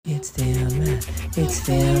It's the unmet. It's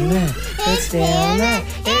the unmet. It's the unmet.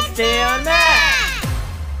 It's the unmet.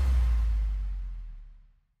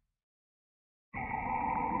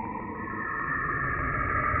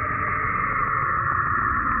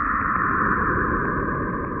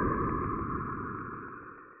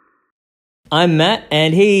 I'm Matt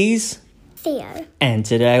and he's Theo. And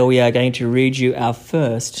today we are going to read you our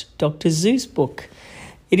first Dr. Seuss book.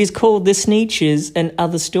 It is called The Sneetches and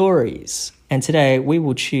Other Stories. And today we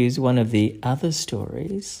will choose one of the other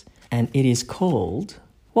stories. And it is called,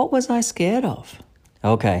 What Was I Scared Of?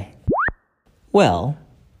 Okay. Well,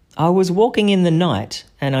 I was walking in the night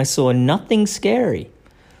and I saw nothing scary.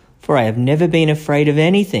 For I have never been afraid of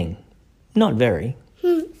anything. Not very.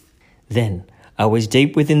 Then I was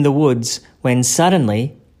deep within the woods when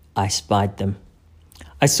suddenly I spied them.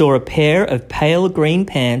 I saw a pair of pale green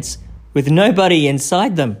pants with nobody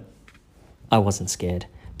inside them. I wasn't scared,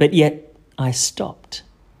 but yet I stopped.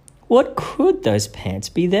 What could those pants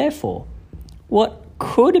be there for? What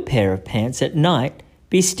could a pair of pants at night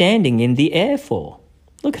be standing in the air for?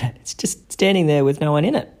 Look at it, it's just standing there with no one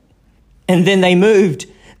in it. And then they moved,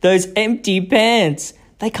 those empty pants.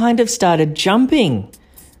 They kind of started jumping.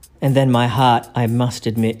 And then my heart, I must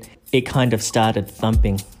admit, it kind of started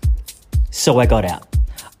thumping. So I got out.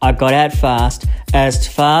 I got out fast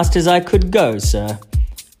as I could go, sir.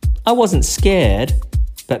 I wasn't scared,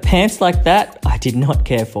 but pants like that I did not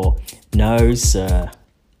care for. No, sir.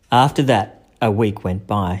 After that, a week went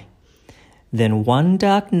by. Then one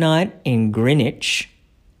dark night in Greenwich,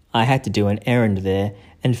 I had to do an errand there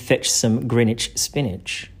and fetch some Greenwich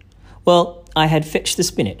spinach. Well, I had fetched the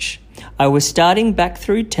spinach. I was starting back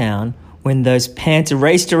through town when those pants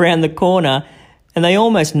raced around the corner and they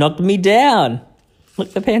almost knocked me down.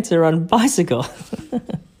 Look, the pants are on a bicycle.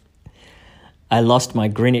 I lost my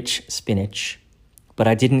Greenwich spinach, but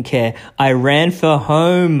I didn't care. I ran for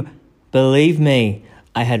home. Believe me,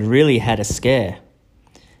 I had really had a scare.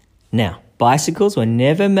 Now, bicycles were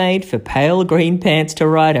never made for pale green pants to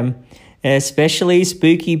ride them, especially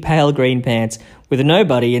spooky pale green pants with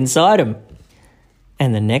nobody inside them.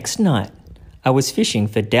 And the next night, I was fishing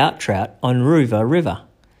for doubt trout on Ruva River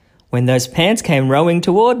when those pants came rowing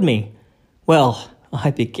toward me. Well, I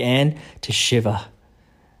began to shiver.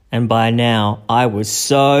 And by now, I was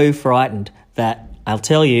so frightened that, I'll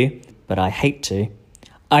tell you, but I hate to,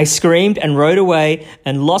 I screamed and rode away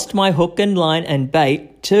and lost my hook and line and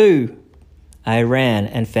bait too. I ran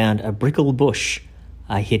and found a brickle bush.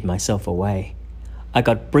 I hid myself away. I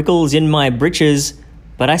got brickles in my breeches,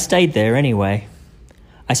 but I stayed there anyway.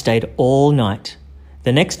 I stayed all night,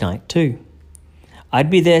 the next night too. I'd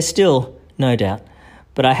be there still, no doubt,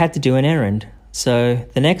 but I had to do an errand, so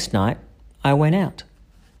the next night I went out.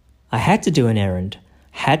 I had to do an errand,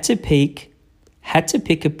 had to pick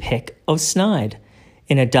a peck of snide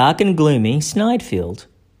in a dark and gloomy snide field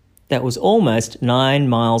that was almost 9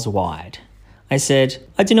 miles wide. I said,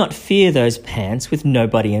 I do not fear those pants with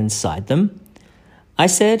nobody inside them. I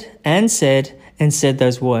said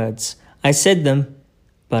those words. I said them,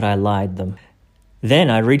 but I lied them. Then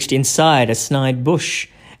I reached inside a snide bush,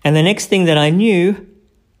 and the next thing that I knew,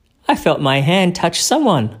 I felt my hand touch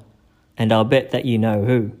someone, and I'll bet that you know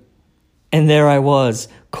who. And there I was,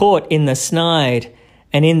 caught in the snide,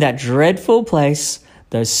 and in that dreadful place,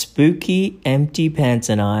 those spooky, empty pants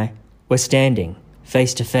and I were standing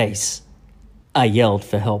face to face. I yelled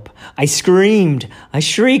for help. I screamed. I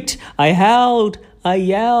shrieked. I howled. I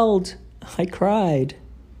yelled. I cried.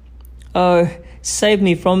 Oh, save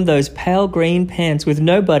me from those pale green pants with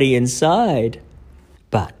nobody inside.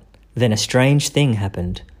 But then a strange thing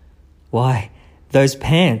happened. Why, those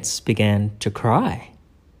pants began to cry.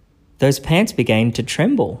 Those pants began to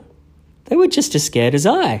tremble. They were just as scared as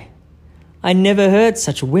I. I never heard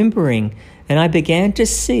such whimpering, and I began to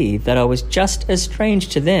see that I was just as strange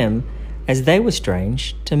to them as they were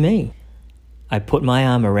strange to me. I put my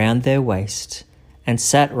arm around their waist and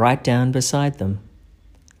sat right down beside them.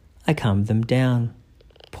 I calmed them down.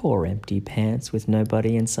 Poor empty pants with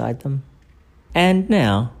nobody inside them. And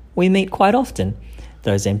now we meet quite often,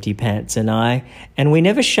 those empty pants and I, and we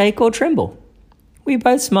never shake or tremble. We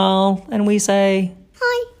both smile and we say,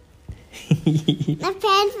 Hi. The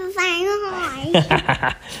pants are saying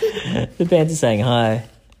hi. The pants are saying hi.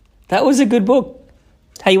 That was a good book.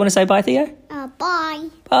 Hey, you want to say bye, Theo? Bye.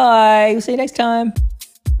 Bye. We'll see you next time.